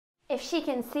If she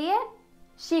can see it,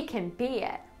 she can be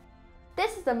it.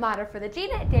 This is the motto for the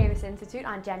Geena Davis Institute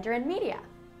on Gender and Media.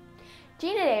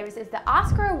 Geena Davis is the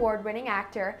Oscar award-winning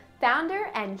actor,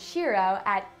 founder, and shiro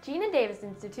at Geena Davis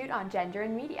Institute on Gender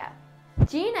and Media.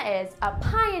 Geena is a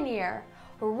pioneer,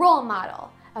 a role model,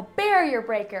 a barrier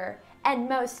breaker, and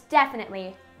most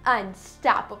definitely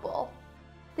unstoppable.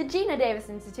 The Geena Davis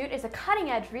Institute is a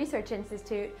cutting-edge research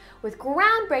institute with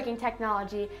groundbreaking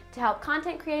technology to help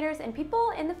content creators and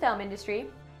people in the film industry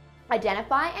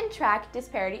identify and track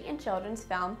disparity in children's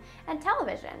film and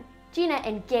television. Geena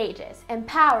engages,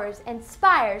 empowers,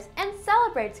 inspires, and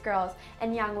celebrates girls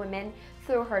and young women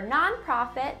through her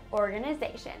nonprofit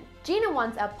organization. Geena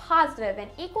wants a positive and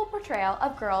equal portrayal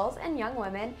of girls and young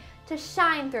women to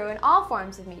shine through in all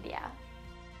forms of media.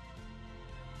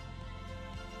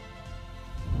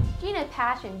 Geena's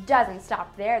passion doesn't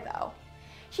stop there, though.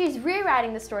 She's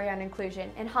rewriting the story on inclusion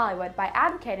in Hollywood by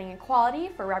advocating equality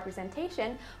for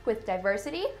representation with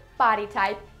diversity, body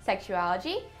type,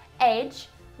 sexuality, age,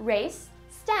 race,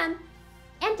 STEM,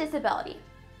 and disability.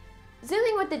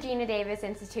 Zooming with the Geena Davis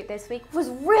Institute this week was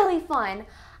really fun.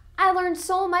 I learned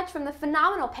so much from the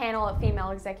phenomenal panel of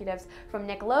female executives from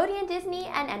Nickelodeon, Disney,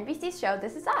 and NBC's show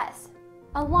This Is Us.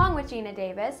 Along with Geena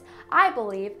Davis, I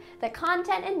believe that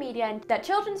content and media that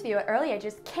children view at early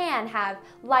ages can have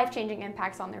life-changing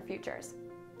impacts on their futures.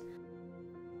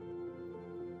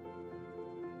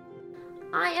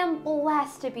 I am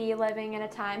blessed to be living in a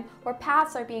time where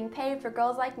paths are being paved for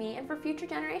girls like me and for future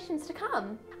generations to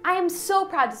come. I am so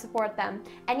proud to support them,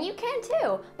 and you can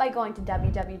too by going to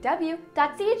www.cjane.org.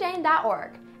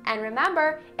 And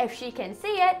remember, if she can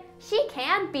see it, she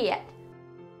can be it.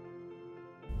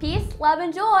 Peace, love,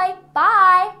 and joy.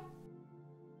 Bye!